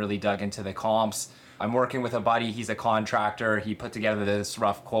haven't really dug into the comps. I'm working with a buddy. He's a contractor. He put together this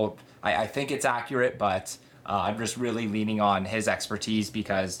rough quote. I think it's accurate, but I'm just really leaning on his expertise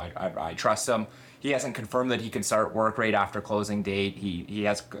because I trust him. He hasn't confirmed that he can start work right after closing date. He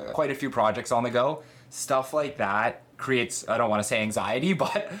has quite a few projects on the go. Stuff like that creates, I don't want to say anxiety,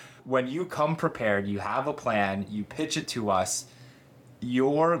 but when you come prepared, you have a plan, you pitch it to us,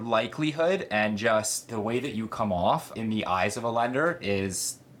 your likelihood and just the way that you come off in the eyes of a lender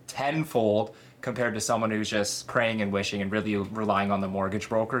is tenfold compared to someone who's just praying and wishing and really relying on the mortgage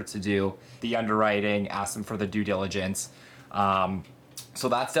broker to do the underwriting, ask them for the due diligence. So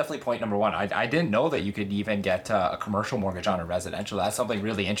that's definitely point number one. I didn't know that you could even get a commercial mortgage on a residential. That's something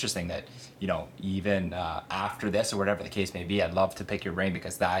really interesting that, even after this or whatever the case may be, I'd love to pick your brain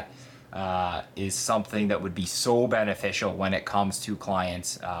because that is something that would be so beneficial when it comes to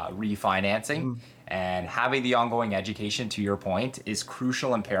clients refinancing. And having the ongoing education, to your point, is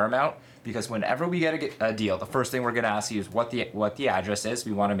crucial and paramount because whenever we get a deal, the first thing we're going to ask you is what the address is.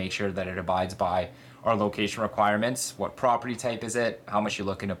 We want to make sure that it abides by our location requirements. What property type is it? How much you're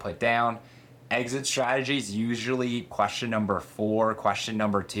looking to put down? Exit strategies, usually question number 4. Question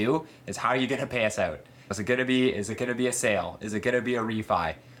number 2 is how are you going to pay us out? Is it going to be a sale? Is it going to be a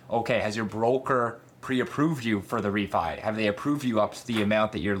refi? Okay, has your broker pre-approved you for the refi? Have they approved you up to the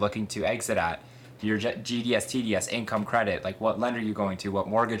amount that you're looking to exit at? Your GDS, TDS, income credit, like what lender are you going to, what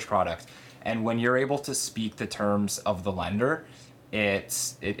mortgage product? And when you're able to speak the terms of the lender, it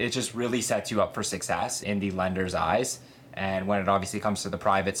just really sets you up for success in the lender's eyes. And when it obviously comes to the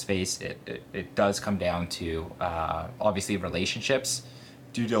private space, it does come down to obviously relationships,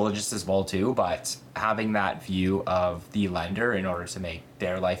 due diligence as well too, but having that view of the lender in order to make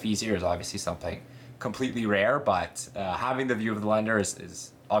their life easier is obviously something completely rare, but having the view of the lender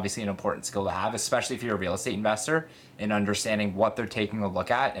is obviously an important skill to have, especially if you're a real estate investor, in understanding what they're taking a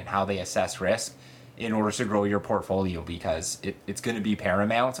look at and how they assess risk in order to grow your portfolio, because it's going to be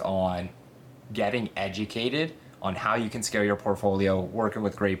paramount on getting educated on how you can scale your portfolio, working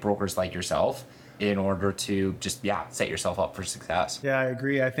with great brokers like yourself in order to just, set yourself up for success. Yeah, I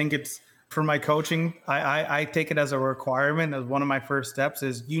agree. I think it's for my coaching, I take it as a requirement. As one of my first steps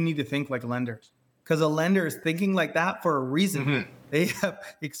is you need to think like a lender, because a lender is thinking like that for a reason. Mm-hmm. They have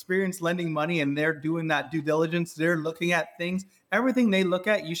experienced lending money and they're doing that due diligence. They're looking at things. Everything they look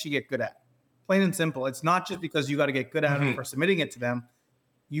at, you should get good at. Plain and simple. It's not just because you got to get good at it for submitting it to them.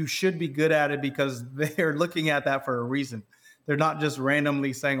 You should be good at it because they're looking at that for a reason. They're not just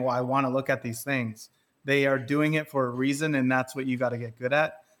randomly saying, well, I want to look at these things. They are doing it for a reason, and that's what you got to get good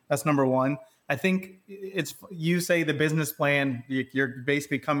at. That's number one. I think you say the business plan, you're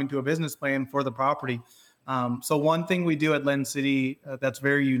basically coming to a business plan for the property. So one thing we do at Lend City that's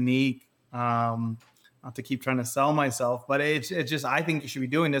very unique, not to keep trying to sell myself, but it's just, I think you should be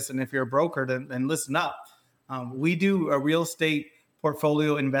doing this. And if you're a broker, then listen up. We do a real estate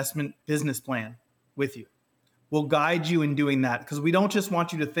portfolio investment business plan with you. We'll guide you in doing that because we don't just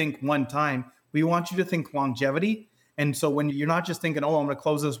want you to think one time. We want you to think longevity. And so when you're not just thinking, oh, I'm going to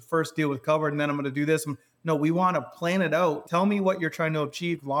close this first deal with Calvert and then I'm going to do this. No, we want to plan it out. Tell me what you're trying to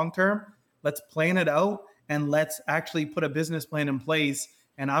achieve long-term. Let's plan it out and let's actually put a business plan in place.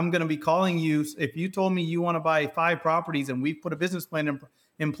 And I'm going to be calling you. If you told me you want to buy 5 properties and we put a business plan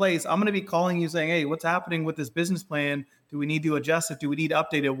in place, I'm going to be calling you saying, hey, what's happening with this business plan? Do we need to adjust it? Do we need to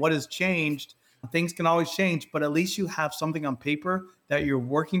update it? What has changed? Things can always change, but at least you have something on paper that you're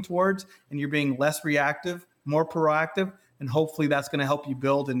working towards and you're being less reactive, more proactive, and hopefully that's going to help you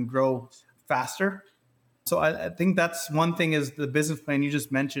build and grow faster. So I think that's one thing is the business plan you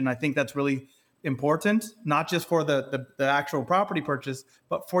just mentioned. I think that's really important, not just for the actual property purchase,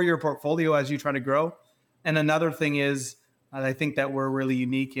 but for your portfolio as you try to grow. And another thing is, I think that we're really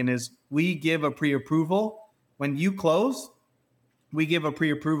unique in is we give a pre-approval. When you close, we give a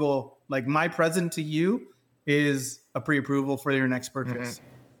pre-approval. Like my present to you is a pre-approval for your next purchase.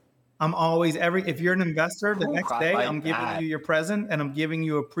 I'm always if you're an investor, the Ooh, next I day like I'm giving that. you your present and I'm giving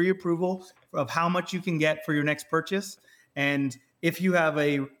you a pre-approval of how much you can get for your next purchase. And if you have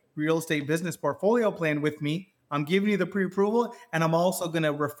a real estate business portfolio plan with me, I'm giving you the pre-approval and I'm also going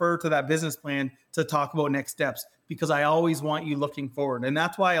to refer to that business plan to talk about next steps because I always want you looking forward. And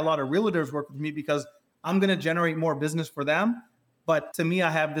that's why a lot of realtors work with me because I'm going to generate more business for them. But to me,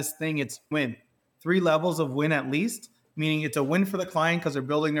 I have this thing, it's win. 3 levels of win at least, meaning it's a win for the client because they're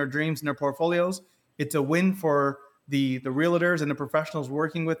building their dreams and their portfolios. It's a win for the realtors and the professionals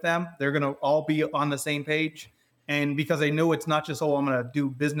working with them. They're going to all be on the same page. And because they know it's not just, oh, I'm going to do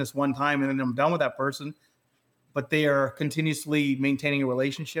business one time and then I'm done with that person, but they are continuously maintaining a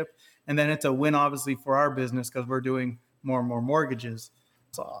relationship. And then it's a win, obviously, for our business because we're doing more and more mortgages.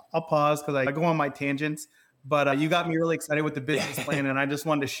 So I'll pause because I go on my tangents, but you got me really excited with the business plan. And I just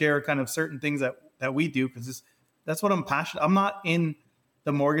wanted to share kind of certain things that we do because that's what I'm passionate. I'm not in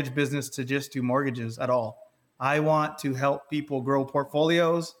the mortgage business to just do mortgages at all. I want to help people grow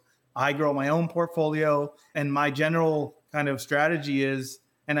portfolios. I grow my own portfolio. And my general kind of strategy is,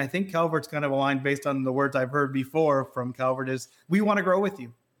 and I think Calvert's kind of aligned based on the words I've heard before from Calvert, is we want to grow with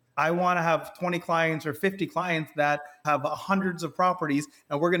you. I want to have 20 clients or 50 clients that have hundreds of properties,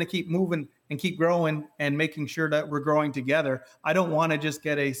 and we're going to keep moving and keep growing and making sure that we're growing together. I don't want to just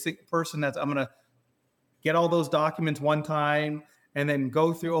get a sick person I'm going to get all those documents one time and then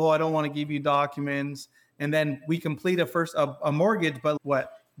go through, oh, I don't want to give you documents. And then we complete a mortgage, but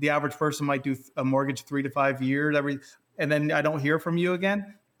what the average person might do a mortgage 3 to 5 years and then I don't hear from you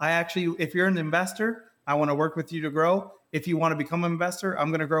again. If you're an investor, I want to work with you to grow. If you want to become an investor,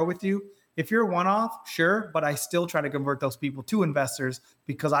 I'm going to grow with you. If you're a one-off, sure, but I still try to convert those people to investors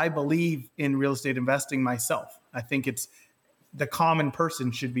because I believe in real estate investing myself. I think it's the common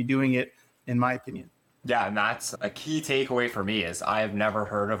person should be doing it, in my opinion. Yeah, and that's a key takeaway for me is I have never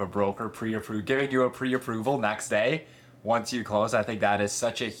heard of a broker giving you a pre-approval next day once you close. I think that is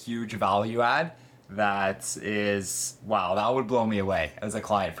such a huge value add. Wow, that would blow me away as a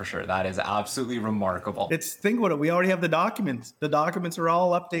client for sure. That is absolutely remarkable. Think about it. We already have the documents. The documents are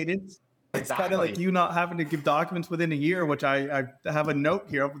all updated. It's kind of like you not having to give documents within a year, which I have a note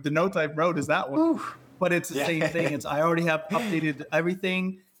here. The notes I wrote is that one. Ooh. But it's the same thing. I already have updated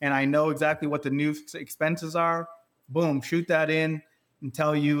everything and I know exactly what the new expenses are. Boom, shoot that in and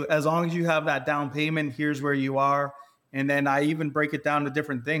tell you, as long as you have that down payment, here's where you are. And then I even break it down to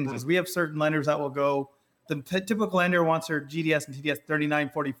different things. Because we have certain lenders that will go, the typical lender wants their GDS and TDS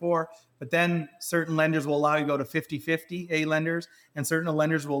 3944, but then certain lenders will allow you to go to 50/50, A lenders, and certain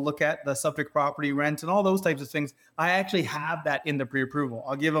lenders will look at the subject property rent and all those types of things. I actually have that in the pre-approval.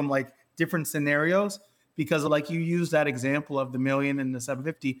 I'll give them like different scenarios because like you use that example of the million and the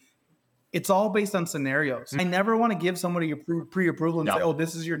 750. It's all based on scenarios. I never want to give somebody a pre-approval and say, oh,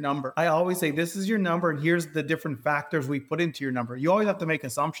 this is your number. I always say, this is your number, and here's the different factors we put into your number. You always have to make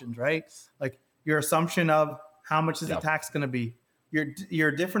assumptions, right? Like your assumption of how much is the tax going to be.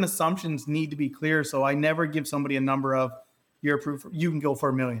 Your different assumptions need to be clear. So I never give somebody a number of your proof. You can go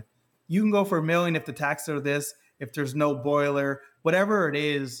for $1 million. You can go for $1 million if the taxes are this, if there's no boiler, whatever it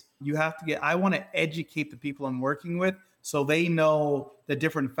is, I want to educate the people I'm working with so they know the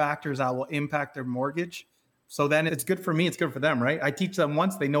different factors that will impact their mortgage. So then it's good for me, it's good for them, right? I teach them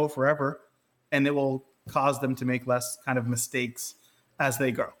once, they know it forever, and it will cause them to make less kind of mistakes as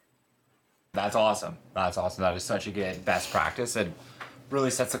they grow. That's awesome. That's awesome. That is such a good best practice and really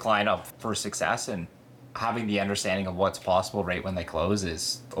sets the client up for success, and having the understanding of what's possible right when they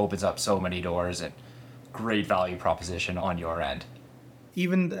close opens up so many doors and great value proposition on your end.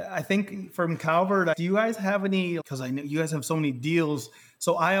 Even I think from Calvert, do you guys have any, because I know you guys have so many deals.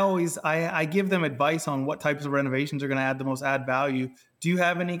 So I give them advice on what types of renovations are going to add the most add value. Do you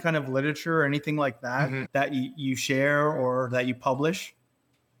have any kind of literature or anything like that that you share or that you publish?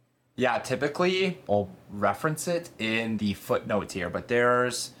 Yeah, typically I'll reference it in the footnotes here, but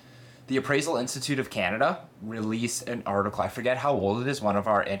there's the Appraisal Institute of Canada released an article. I forget how old it is. One of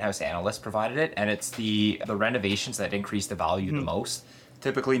our in-house analysts provided it, and it's the renovations that increase the value the most.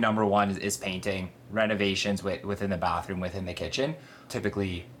 Typically, number one is painting. Renovations within the bathroom, within the kitchen,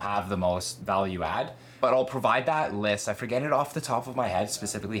 typically have the most value add. But I'll provide that list. I forget it off the top of my head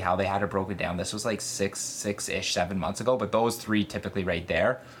specifically how they had it broken down. This was like 7 months ago, but those three typically right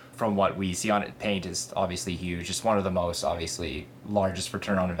there from what we see on it. Paint is obviously huge. It's one of the most obviously largest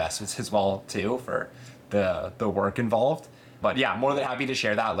return on investments as well too for the work involved. But yeah, more than happy to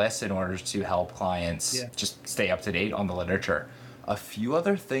share that list in order to help clients just stay up to date on the literature. A few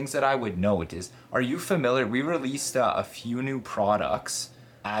other things that I would note is, are you familiar? We released a few new products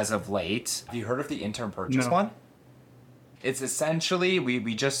as of late. Have you heard of the interim purchase one? It's essentially,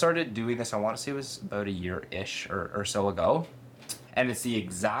 we just started doing this, I want to say it was about a year-ish or so ago. And it's the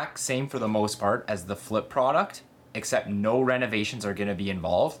exact same for the most part as the flip product, except no renovations are going to be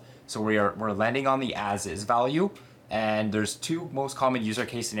involved. So we're lending on the as-is value. And there's two most common user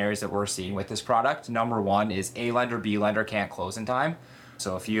case scenarios that we're seeing with this product. Number one is A lender, B lender can't close in time.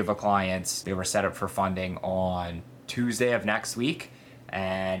 So if you have a client, they were set up for funding on Tuesday of next week,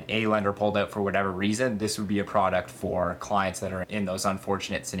 and A lender pulled out for whatever reason, this would be a product for clients that are in those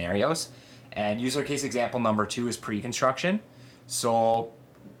unfortunate scenarios. And user case example number two is pre-construction. So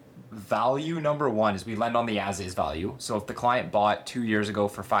value number one is we lend on the as-is value. So if the client bought 2 years ago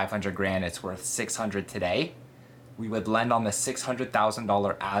for 500 grand, it's worth 600 today. We would lend on the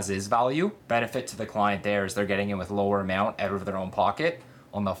 $600,000 as-is value. Benefit to the client there is they're getting it with lower amount out of their own pocket.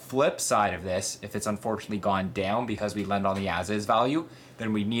 On the flip side of this, if it's unfortunately gone down because we lend on the as-is value,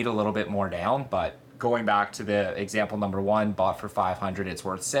 then we need a little bit more down. But going back to the example number one, bought for 500, it's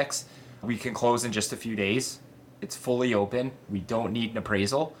worth 6. We can close in just a few days. It's fully open. We don't need an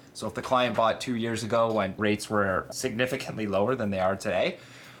appraisal. So if the client bought 2 years ago when rates were significantly lower than they are today,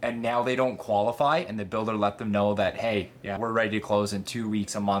 and now they don't qualify, and the builder let them know that, hey, yeah, we're ready to close in 2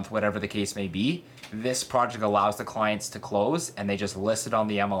 weeks, a month, whatever the case may be, this project allows the clients to close, and they just list it on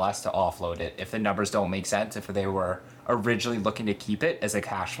the MLS to offload it if the numbers don't make sense, if they were originally looking to keep it as a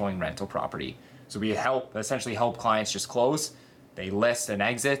cash flowing rental property. So we essentially help clients just close, they list and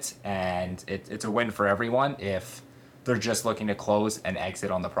exit, and it's a win for everyone if they're just looking to close and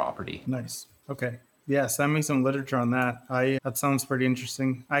exit on the property. Nice. Okay. Yeah, send me some literature on that. That sounds pretty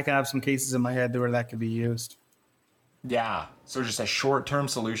interesting. I can have some cases in my head where that could be used. Yeah, so just a short-term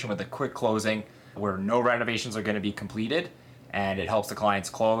solution with a quick closing where no renovations are going to be completed, and it helps the clients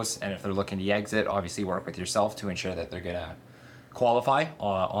close. And if they're looking to exit, obviously work with yourself to ensure that they're going to qualify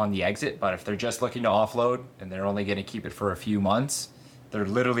on the exit. But if they're just looking to offload and they're only going to keep it for a few months, they're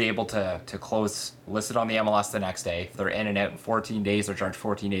literally able to close, list it on the MLS the next day. If they're in and out in 14 days, they're charged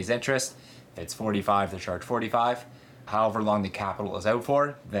 14 days interest. If it's 45, they're charged 45. However long the capital is out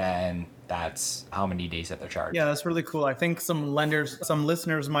for, then that's how many days that they're charged. Yeah, that's really cool. I think some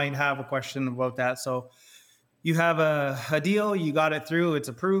listeners might have a question about that. So you have a deal, you got it through, it's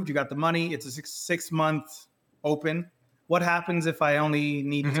approved, you got the money, it's a six month open. What happens if I only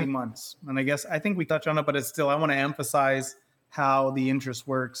need 2 months? And I think we touched on it, but it's still, I want to emphasize how the interest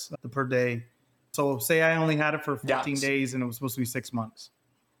works, the per day. So say I only had it for 14 days and it was supposed to be 6 months.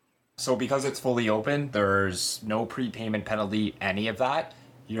 So because it's fully open, there's no prepayment penalty, any of that.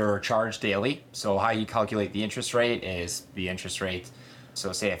 You're charged daily. So how you calculate the interest rate is the interest rate.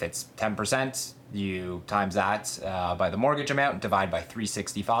 So say if it's 10%, you times that by the mortgage amount and divide by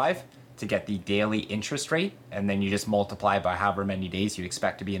 365 to get the daily interest rate. And then you just multiply by however many days you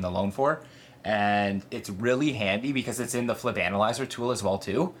expect to be in the loan for. And it's really handy because it's in the Flip Analyzer tool as well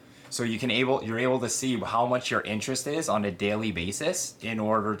too. So you're able to see how much your interest is on a daily basis in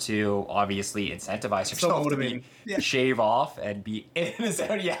order to obviously incentivize yourself to shave off and be in and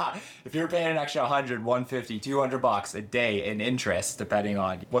out. Yeah, if you're paying an extra 100, 150, 200 bucks a day in interest, depending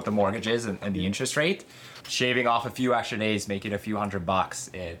on what the mortgage is and the interest rate, shaving off a few extra days, making a few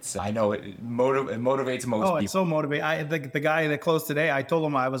 $100. I know it motivates most people. It's so motivating. The guy that closed today, I told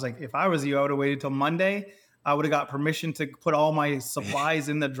him, I was like, if I was you, I would have waited till Monday. I would have got permission to put all my supplies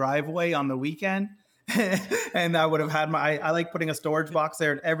in the driveway on the weekend. And I would have had I like putting a storage box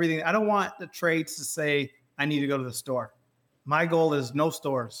there and everything. I don't want the trades to say, I need to go to the store. My goal is no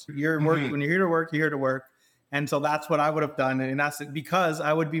stores. You're working, when you're here to work, you're here to work. And so that's what I would have done. And that's because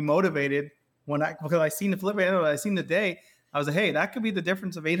I would be motivated because I seen the flip, I seen the day. I was like, hey, that could be the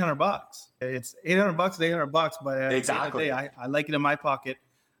difference of $800. It's $800, $800, but exactly. I like it in my pocket.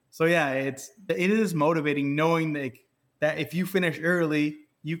 So yeah, it is motivating knowing that if you finish early,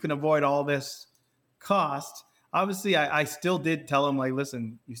 you can avoid all this cost. Obviously, I still did tell him, like,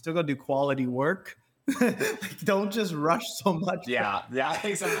 listen, you still got to do quality work. Don't just rush so much. Yeah,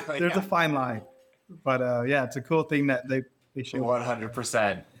 exactly. There's a fine line. But it's a cool thing that they show.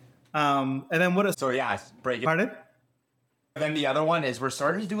 100%. And then break it. Pardon? And then the other one is we're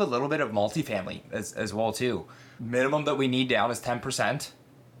starting to do a little bit of multifamily as well too. Minimum that we need down is 10%.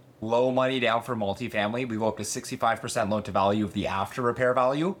 Low money down for multifamily. We go up to 65% loan to value of the after repair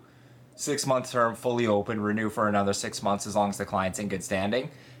value. 6 month term, fully open, renew for another 6 months as long as the client's in good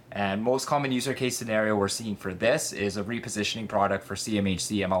standing. And most common user case scenario we're seeing for this is a repositioning product for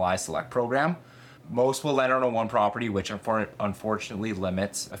CMHC MLI Select program. Most will lend on a one property, which unfortunately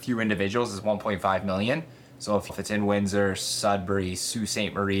limits a few individuals is 1.5 million. So if it's in Windsor, Sudbury, Sault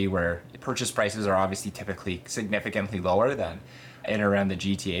Ste. Marie, where purchase prices are obviously typically significantly lower than in around the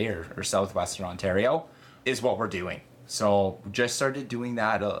GTA or southwestern Ontario, is what we're doing. So just started doing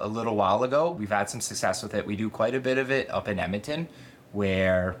that a little while ago. We've had some success with it. We do quite a bit of it up in Edmonton,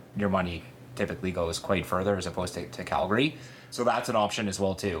 where your money typically goes quite further as opposed to Calgary. So that's an option as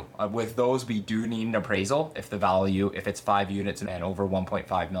well too. With those, we do need an appraisal if it's 5 units and over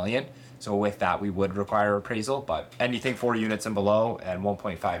 1.5 million. So with that, we would require appraisal, but anything 4 units and below and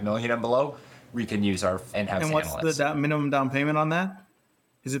 1.5 million and below, we can use our in-house And what's analysts. the minimum down payment on that?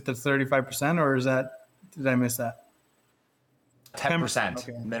 Is it the 35% or did I miss that? 10%.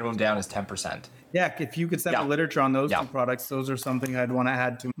 Okay. Minimum down is 10%. Yeah, if you could send the literature on those two products, those are something I'd want to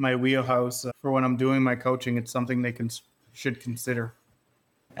add to my wheelhouse for when I'm doing my coaching. It's something they should consider.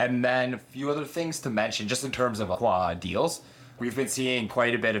 And then a few other things to mention, just in terms of deals. We've been seeing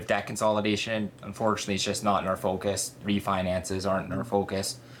quite a bit of debt consolidation. Unfortunately, it's just not in our focus. Refinances aren't in our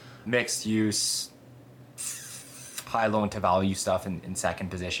focus. Mixed use, high loan to value stuff in second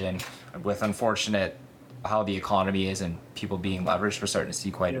position. With unfortunate how the economy is and people being leveraged, we're starting to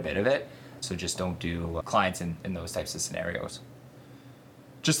see quite a bit of it. So just don't do clients in those types of scenarios.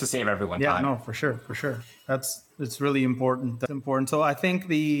 Just to save everyone time. Yeah, no, for sure. It's really important. That's important. So I think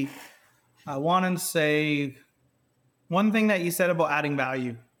I want to say one thing that you said about adding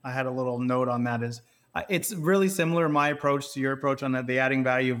value. I had a little note on that is it's really similar my approach to your approach on the adding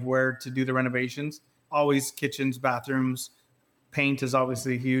value of where to do the renovations. Always kitchens, bathrooms, paint is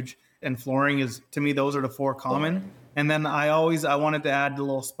obviously huge, and flooring is, to me, those are the 4 common. And then I wanted to add the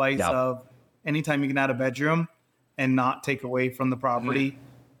little spice of anytime you can add a bedroom and not take away from the property,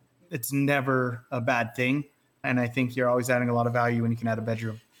 it's never a bad thing. And I think you're always adding a lot of value when you can add a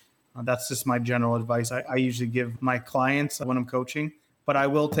bedroom. That's just my general advice I usually give my clients when I'm coaching. But I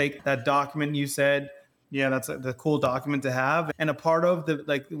will take that document you said. Yeah, that's the cool document to have. And a part of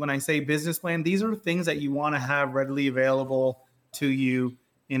when I say business plan, these are things that you want to have readily available to you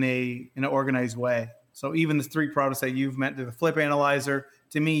in an organized way. So even the 3 products that you've met, the flip analyzer,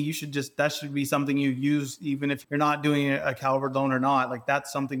 to me, that should be something you use, even if you're not doing a Calvert loan or not. Like,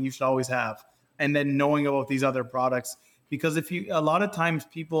 that's something you should always have. And then knowing about these other products, because a lot of times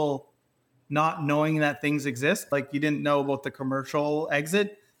people not knowing that things exist, like you didn't know about the commercial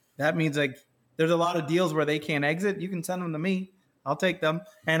exit, that means like there's a lot of deals where they can't exit. You can send them to me. I'll take them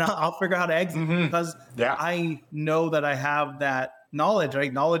and I'll figure out how to exit because I know that I have that knowledge,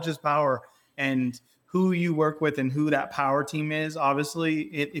 right? Knowledge is power. And who you work with and who that power team is, obviously,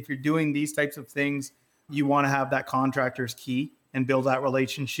 if you're doing these types of things, you want to have that contractor's key and build that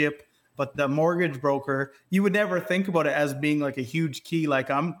relationship. But the mortgage broker, you would never think about it as being like a huge key like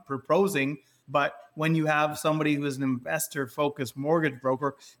I'm proposing. But when you have somebody who is an investor-focused mortgage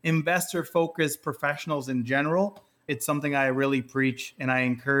broker, investor-focused professionals in general, it's something I really preach and I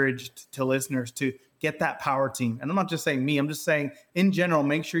encourage to listeners to get that power team. And I'm not just saying me, I'm just saying in general,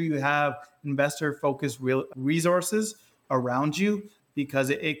 make sure you have investor-focused resources around you, because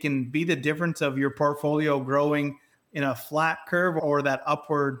it can be the difference of your portfolio growing in a flat curve or that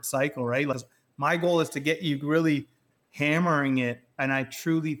upward cycle, right? Like, my goal is to get you really hammering it. And I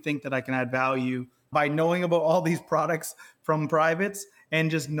truly think that I can add value by knowing about all these products from privates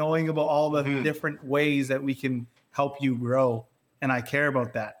and just knowing about all the different ways that we can help you grow. And I care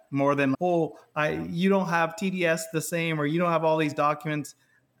about that more than, you don't have TDS the same, or you don't have all these documents.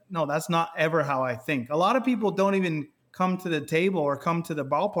 No, that's not ever how I think. A lot of people don't even come to the table or come to the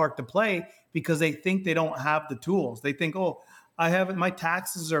ballpark to play because they think they don't have the tools. They think, my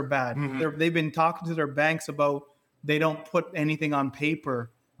taxes are bad. They've been talking to their banks about they don't put anything on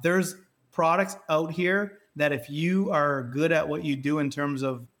paper. There's products out here that if you are good at what you do in terms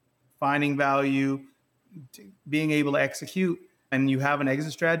of finding value, being able to execute, and you have an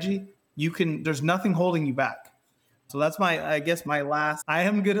exit strategy, there's nothing holding you back. So that's my last. I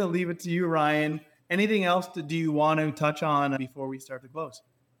am going to leave it to you, Ryan. Anything else do you want to touch on before we start to close?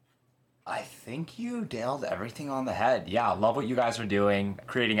 I think you nailed everything on the head. Yeah, I love what you guys are doing,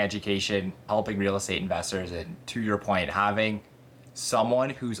 creating education, helping real estate investors. And to your point, having someone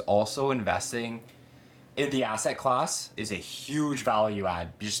who's also investing in the asset class is a huge value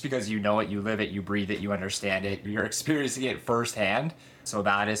add, just because you know it, you live it, you breathe it, you understand it, you're experiencing it firsthand. So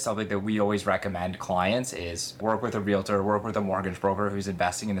that is something that we always recommend clients is work with a realtor, work with a mortgage broker who's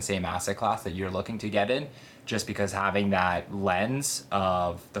investing in the same asset class that you're looking to get in, just because having that lens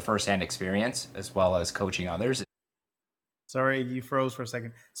of the firsthand experience as well as coaching others. Sorry, you froze for a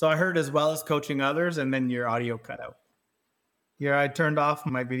second. So I heard as well as coaching others, and then your audio cut out. Yeah, I turned off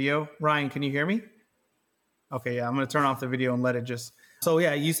my video. Ryan, can you hear me? Okay, yeah, I'm going to turn off the video and let it just... So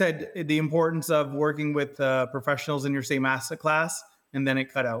yeah, you said the importance of working with professionals in your same asset class, and then it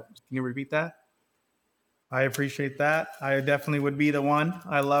cut out. Can you repeat that? I appreciate that. I definitely would be the one.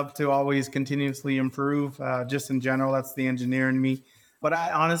 I love to always continuously improve. Just in general, that's the engineer in me. But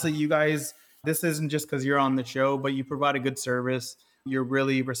honestly, you guys, this isn't just because you're on the show, but you provide a good service. You're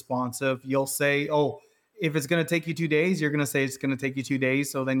really responsive. You'll say, oh, if it's going to take you 2 days, you're going to say it's going to take you 2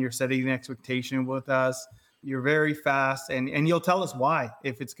 days. So then you're setting an expectation with us. You're very fast and you'll tell us why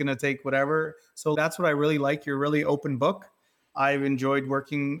if it's going to take whatever. So that's what I really like. You're really open book. I've enjoyed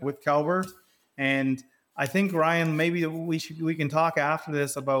working with Calvert, and I think Ryan, maybe we can talk after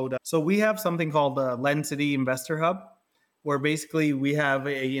this about. So we have something called the Lend City Investor Hub, where basically we have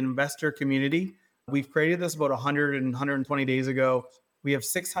a investor community. We've created this about 120 days ago. We have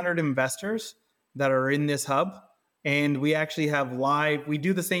 600 investors that are in this hub, and we actually have live. We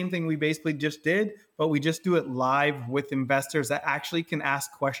do the same thing we basically just did, but we just do it live with investors that actually can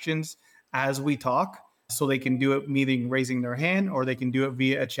ask questions as we talk. So they can do it meeting raising their hand, or they can do it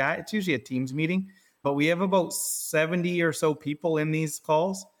via a chat. It's usually a Teams meeting. But we have about 70 or so people in these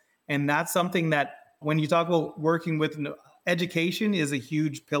calls. And that's something that when you talk about working with education is a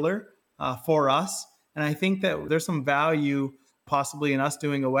huge pillar for us. And I think that there's some value possibly in us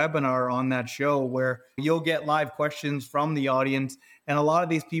doing a webinar on that show where you'll get live questions from the audience. And a lot of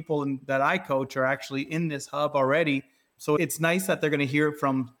these people that I coach are actually in this hub already. So it's nice that they're going to hear it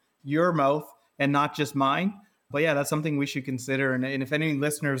from your mouth and not just mine. But yeah, that's something we should consider. And if any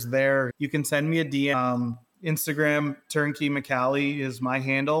listeners there, you can send me a DM. Instagram, Turnkey McCallie is my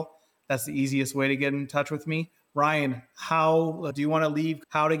handle. That's the easiest way to get in touch with me. Ryan, how do you want to leave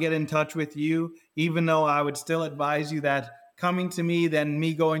how to get in touch with you? Even though I would still advise you that coming to me, then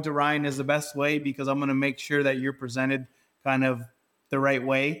me going to Ryan is the best way, because I'm going to make sure that you're presented kind of the right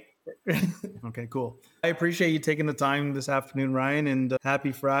way. Okay, cool. I appreciate you taking the time this afternoon, Ryan, and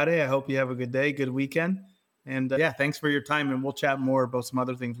happy Friday. I hope you have a good day, good weekend. And yeah, thanks for your time. And we'll chat more about some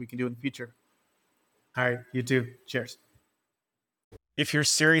other things we can do in the future. All right, you too. Cheers. If you're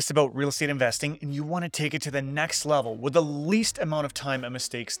serious about real estate investing and you want to take it to the next level with the least amount of time and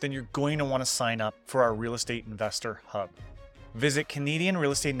mistakes, then you're going to want to sign up for our Real Estate Investor Hub. Visit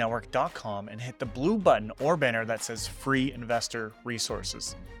CanadianRealEstateNetwork.com and hit the blue button or banner that says Free Investor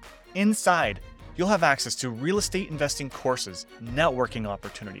Resources. Inside, you'll have access to real estate investing courses, networking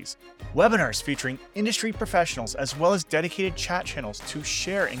opportunities, webinars featuring industry professionals, as well as dedicated chat channels to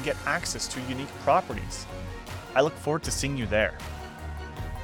share and get access to unique properties. I look forward to seeing you there.